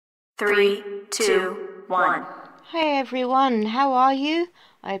3, 2, 1. Hey everyone, how are you?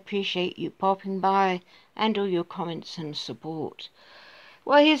 I appreciate you popping by and all your comments and support.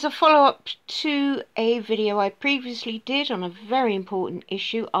 Well, here's a follow-up to a video I previously did on a very important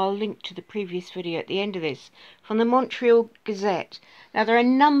issue. I'll link to the previous video at the end of this, from the Montreal Gazette. Now, there are a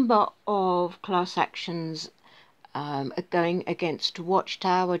number of class actions going against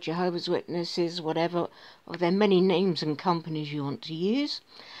Watchtower, Jehovah's Witnesses, whatever, of their many names and companies you want to use,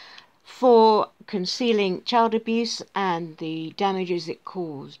 for concealing child abuse and the damages it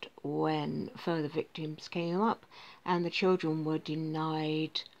caused when further victims came up and the children were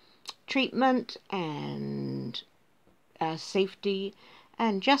denied treatment and safety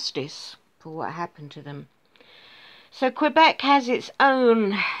and justice for what happened to them. So Quebec has its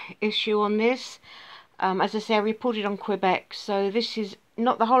own issue on this. As I say, I reported on Quebec, so this is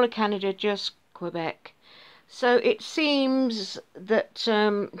not the whole of Canada, just Quebec. So it seems that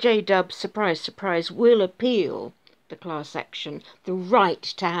J-Dub, surprise, surprise, will appeal the class action, the right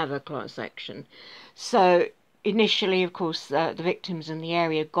to have a class action. So initially, of course, the victims in the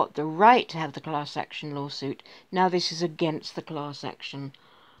area got the right to have the class action lawsuit. Now this is against the class action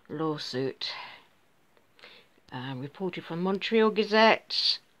lawsuit. Reported from Montreal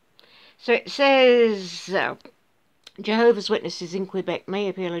Gazette. So it says, Jehovah's Witnesses in Quebec may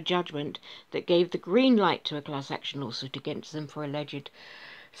appeal a judgment that gave the green light to a class action lawsuit against them for alleged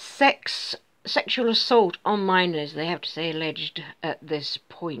sexual assault on minors. They have to say alleged at this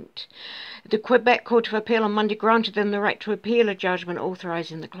point. The Quebec Court of Appeal on Monday granted them the right to appeal a judgment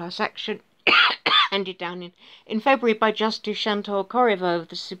authorising the class action handed down in February by Justice Chantal Corriveau of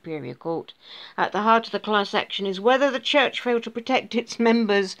the Superior Court. At the heart of the class action is whether the church failed to protect its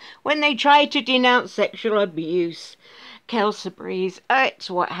members when they tried to denounce sexual abuse. Kelsey,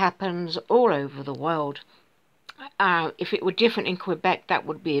 it's what happens all over the world. If it were different in Quebec, that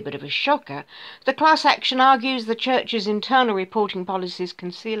would be a bit of a shocker. The class action argues the church's internal reporting policies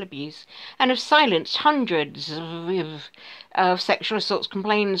conceal abuse and have silenced hundreds of sexual assaults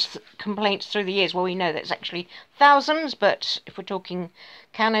complaints through the years. Well, we know that's actually thousands, but if we're talking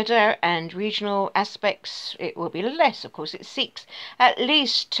Canada and regional aspects, it will be less. Of course, it seeks at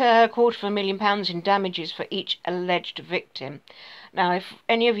least £250,000 in damages for each alleged victim. Now, if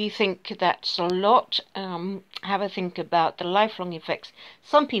any of you think that's a lot, have a think about the lifelong effects.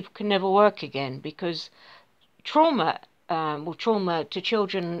 Some people can never work again because trauma, trauma to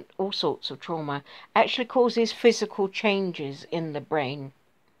children, all sorts of trauma, actually causes physical changes in the brain.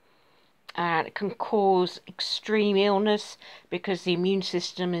 And it can cause extreme illness because the immune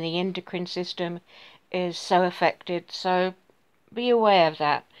system and the endocrine system is so affected. So be aware of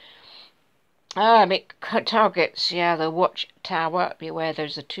that. It targets, yeah, the Watchtower. Be aware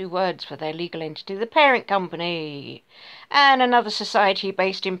those are two words for their legal entity, the parent company, and another society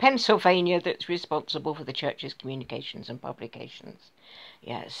based in Pennsylvania that's responsible for the church's communications and publications.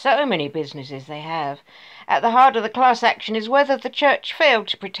 Yeah, so many businesses they have. At the heart of the class action is whether the church failed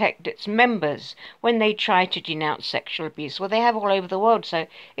to protect its members when they tried to denounce sexual abuse. Well, they have all over the world, so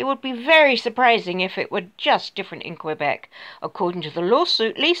it would be very surprising if it were just different in Quebec. According to the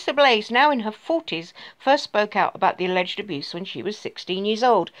lawsuit, Lisa Blaze, now in her 40s, first spoke out about the alleged abuse when she was 16 years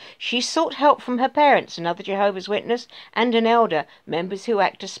old. She sought help from her parents, another Jehovah's Witness, and an elder, members who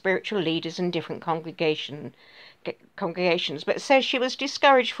act as spiritual leaders in different congregations, but says she was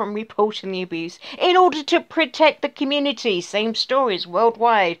discouraged from reporting the abuse in order to protect the community. Same stories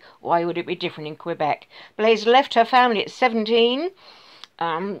worldwide. Why would it be different in Quebec? Blaze left her family at 17.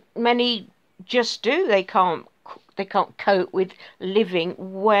 Many just do. They can't cope with living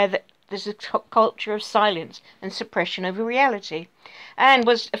where there's a culture of silence and suppression over reality, and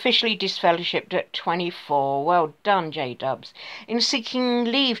was officially disfellowshipped at 24. Well done, J-Dubs. In seeking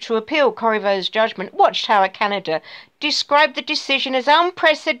leave to appeal Corriveau's judgment, Watchtower Canada described the decision as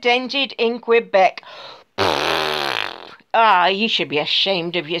unprecedented in Quebec. You should be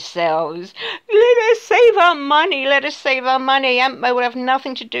ashamed of yourselves. Let us save our money. Let us save our money. Antmo will have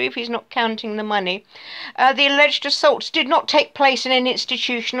nothing to do if he's not counting the money. The alleged assaults did not take place in an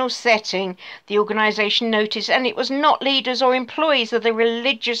institutional setting, the organisation noticed, and it was not leaders or employees of the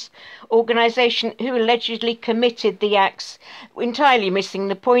religious organisation who allegedly committed the acts. Entirely missing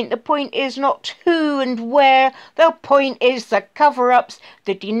the point. The point is not who and where. The point is the cover-ups,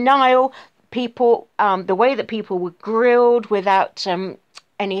 the denial, people, the way that people were grilled without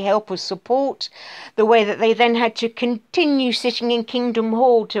any help or support, the way that they then had to continue sitting in Kingdom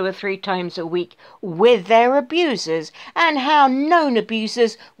Hall 2 or 3 times a week with their abusers, and how known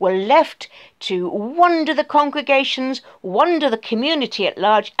abusers were left to wander the congregations, wander the community at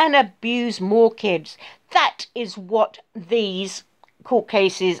large, and abuse more kids. That is what these court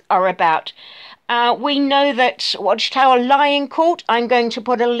cases are about. We know that Watchtower lying court. I'm going to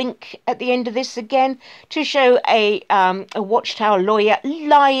put a link at the end of this again to show a Watchtower lawyer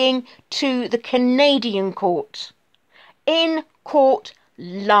lying to the Canadian court. In court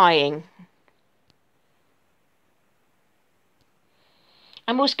lying.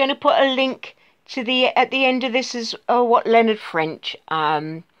 I'm also going to put a link to at the end of this is what Leonard French,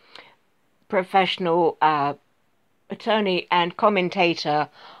 professional attorney and commentator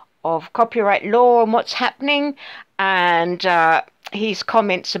of copyright law and what's happening, and his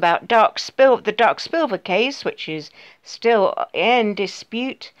comments about the Dark Spilver case, which is still in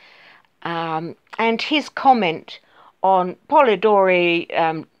dispute, and his comment on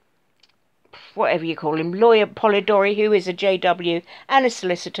Polidori, whatever you call him, lawyer Polidori, who is a JW and a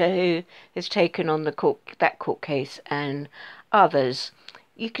solicitor who has taken on that court case and others.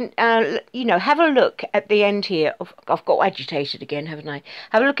 You can, have a look at the end here. I've got agitated again, haven't I?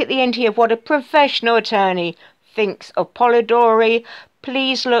 Have a look at the end here of what a professional attorney thinks of Polidori.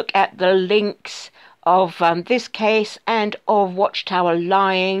 Please look at the links of this case and of Watchtower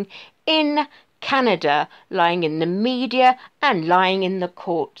lying in Canada, lying in the media and lying in the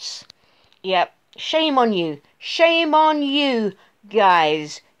courts. Yep, shame on you. Shame on you,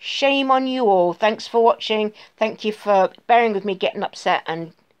 guys. Shame on you all. Thanks for watching. Thank you for bearing with me getting upset,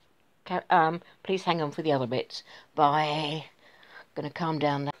 and please hang on for the other bits. Bye. Gonna calm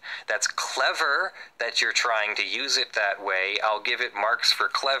down now. That's clever that you're trying to use it that way. I'll give it marks for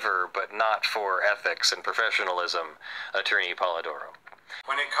clever, but not for ethics and professionalism, Attorney Polidoro.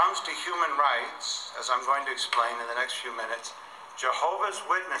 When it comes to human rights, as I'm going to explain in the next few minutes, Jehovah's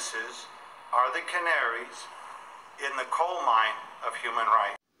Witnesses are the canaries in the coal mine of human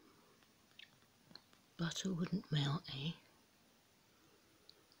rights. Butter wouldn't melt, eh?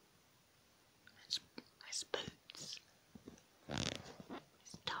 It's boots.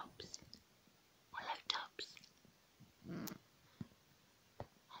 It's Tubbs. Hello, Tubbs.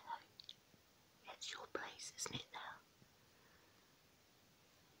 Hello. It's your place, isn't it now?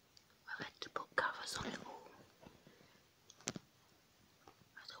 I've had to put covers on it all.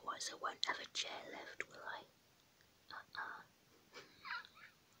 Otherwise I won't have a chair left, will I?